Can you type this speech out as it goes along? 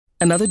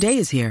Another day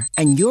is here,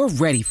 and you're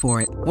ready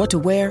for it. What to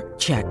wear?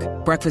 Check.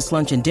 Breakfast,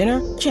 lunch, and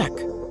dinner? Check.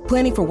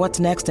 Planning for what's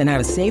next and how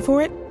to save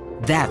for it?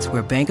 That's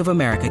where Bank of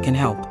America can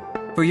help.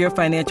 For your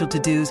financial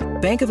to-dos,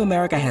 Bank of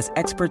America has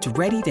experts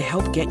ready to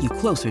help get you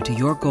closer to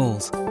your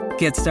goals.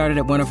 Get started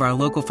at one of our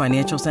local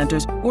financial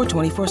centers or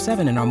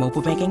 24/7 in our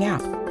mobile banking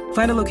app.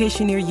 Find a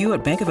location near you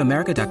at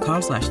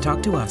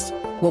bankofamerica.com/talktous.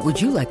 What would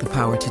you like the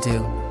power to do?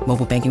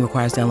 Mobile banking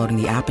requires downloading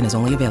the app and is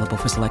only available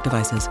for select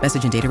devices.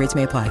 Message and data rates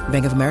may apply.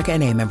 Bank of America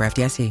N.A., member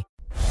FDIC.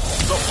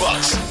 The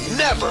Bucks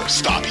never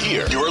stop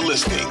here. You're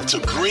listening to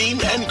Green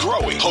and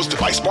Growing, hosted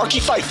by Sparky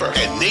Pfeiffer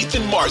and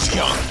Nathan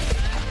Marzion.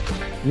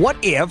 What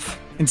if,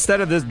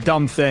 instead of this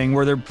dumb thing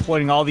where they're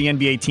putting all the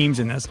NBA teams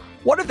in this,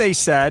 what if they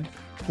said,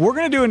 we're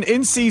going to do an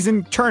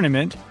in-season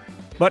tournament,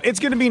 but it's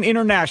going to be an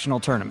international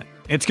tournament.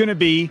 It's going to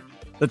be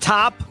the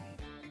top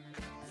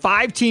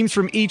 5 teams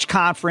from each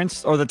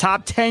conference, or the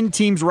top 10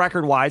 teams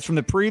record-wise from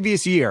the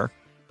previous year,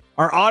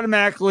 are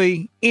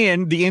automatically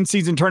in the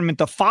in-season tournament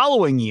the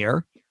following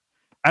year,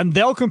 and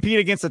they'll compete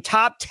against the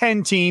top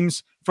 10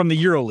 teams from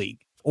the EuroLeague,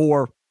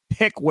 or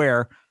pick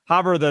where,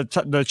 however,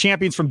 the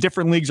champions from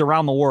different leagues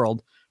around the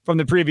world from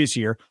the previous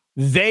year,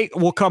 they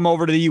will come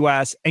over to the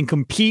U.S. and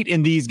compete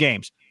in these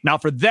games. Now,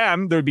 for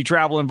them, there'd be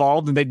travel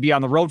involved, and they'd be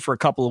on the road for a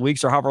couple of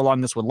weeks or however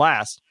long this would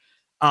last.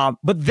 But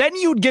then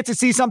you'd get to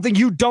see something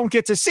you don't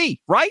get to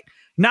see, right?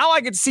 Now I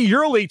get to see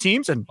EuroLeague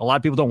teams, and a lot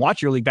of people don't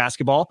watch EuroLeague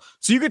basketball,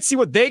 so you could see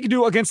what they can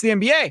do against the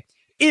NBA.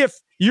 If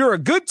you're a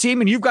good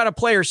team and you've got a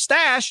player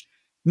stashed,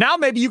 now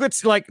maybe you could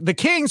see, like the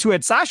Kings, who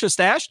had Sasha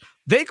stashed,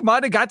 they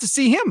might have got to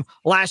see him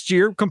last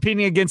year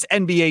competing against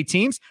NBA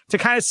teams to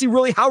kind of see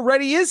really how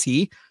ready is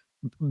he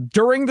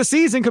during the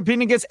season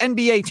competing against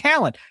NBA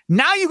talent.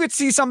 Now you could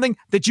see something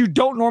that you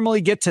don't normally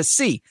get to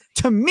see.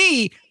 To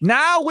me,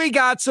 now we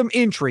got some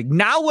intrigue.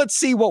 Now let's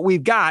see what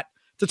we've got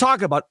to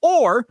talk about.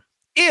 Or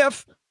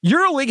if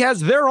EuroLeague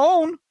has their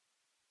own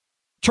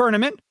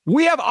tournament,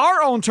 we have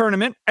our own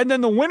tournament, and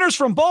then the winners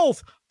from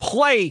both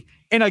play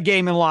in a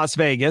game in Las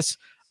Vegas,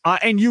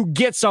 and you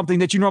get something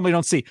that you normally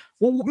don't see.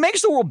 Well, what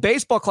makes the World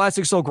Baseball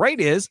Classic so great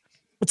is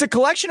it's a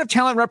collection of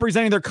talent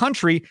representing their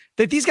country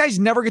that these guys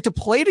never get to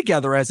play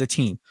together as a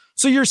team.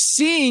 So you're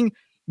seeing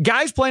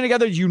guys playing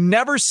together you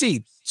never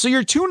see. So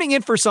you're tuning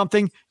in for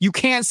something you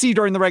can't see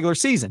during the regular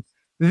season.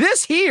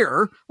 This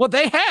here, what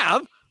they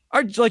have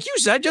are, like you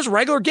said, just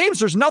regular games.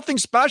 There's nothing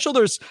special.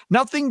 There's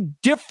nothing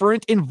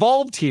different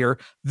involved here.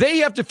 They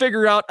have to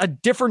figure out a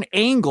different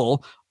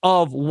angle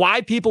of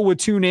why people would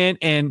tune in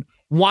and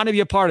want to be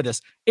a part of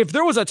this. If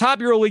there was a top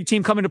EuroLeague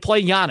team coming to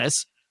play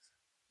Giannis,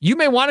 you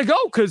may want to go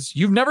because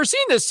you've never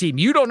seen this team.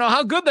 You don't know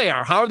how good they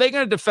are. How are they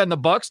going to defend the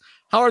Bucks?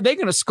 How are they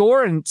going to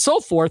score and so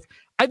forth?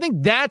 I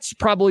think that's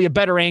probably a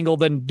better angle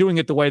than doing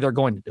it the way they're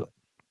going to do it.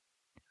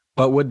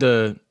 But would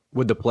the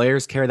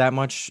players care that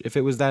much if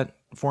it was that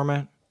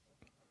format?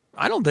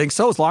 I don't think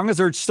so, as long as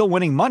they're still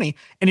winning money.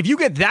 And if you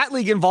get that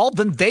league involved,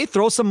 then they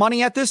throw some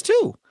money at this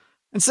too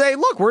and say,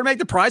 look, we're going to make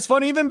the prize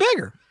fund even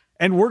bigger.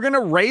 And we're going to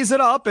raise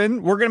it up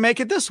and we're going to make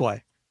it this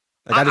way.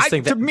 I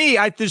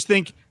just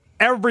think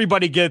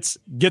everybody gets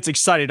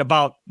excited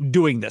about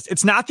doing this.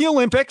 It's not the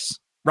Olympics,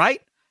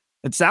 right?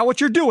 It's not what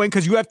you're doing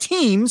because you have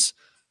teams,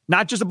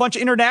 not just a bunch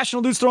of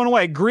international dudes thrown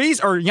away.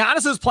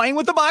 Giannis is playing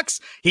with the Bucks.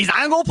 He's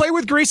not going to play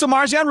with Greece, so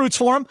Marzion roots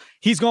for him.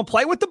 He's going to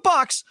play with the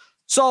Bucks.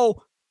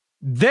 So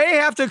they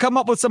have to come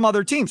up with some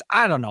other teams.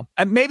 I don't know.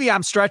 And maybe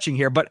I'm stretching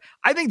here, but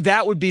I think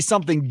that would be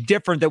something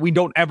different that we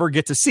don't ever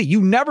get to see.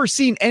 You never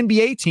see an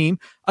NBA team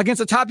against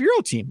a top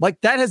Euro team.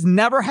 Like, that has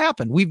never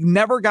happened. We've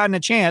never gotten a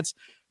chance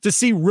to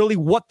see really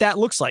what that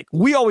looks like.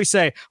 We always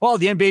say, well,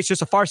 the NBA is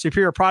just a far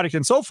superior product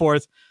and so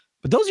forth.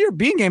 But those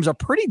European games are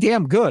pretty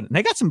damn good. And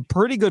they got some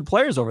pretty good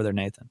players over there,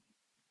 Nathan.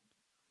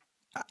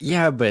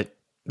 Yeah, but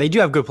they do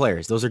have good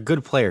players. Those are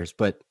good players,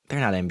 but they're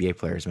not NBA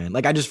players, man.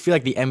 Like, I just feel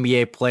like the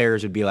NBA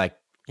players would be like,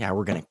 yeah,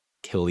 we're going to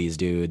kill these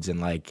dudes.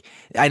 And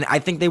I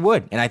think they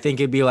would. And I think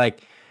it'd be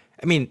like,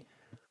 I mean,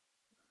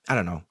 I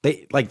don't know.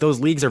 Those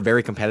leagues are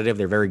very competitive.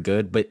 They're very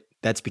good, but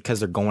that's because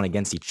they're going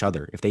against each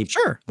other. If they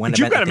but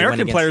you've got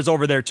American players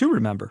over there too,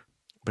 remember?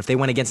 But if they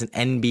went against an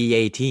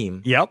NBA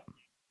team, yep.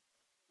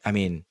 I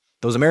mean,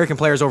 those American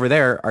players over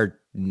there are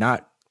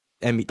not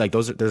there's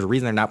a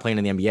reason they're not playing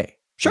in the NBA.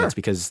 Sure. It's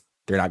because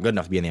they're not good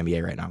enough to be in the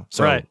NBA right now.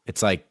 So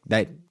It's like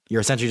that. You're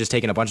essentially just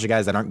taking a bunch of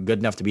guys that aren't good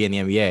enough to be in the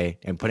NBA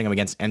and putting them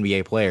against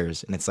NBA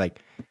players. And it's like,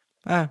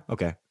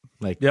 okay.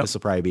 This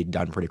will probably be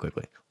done pretty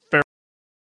quickly.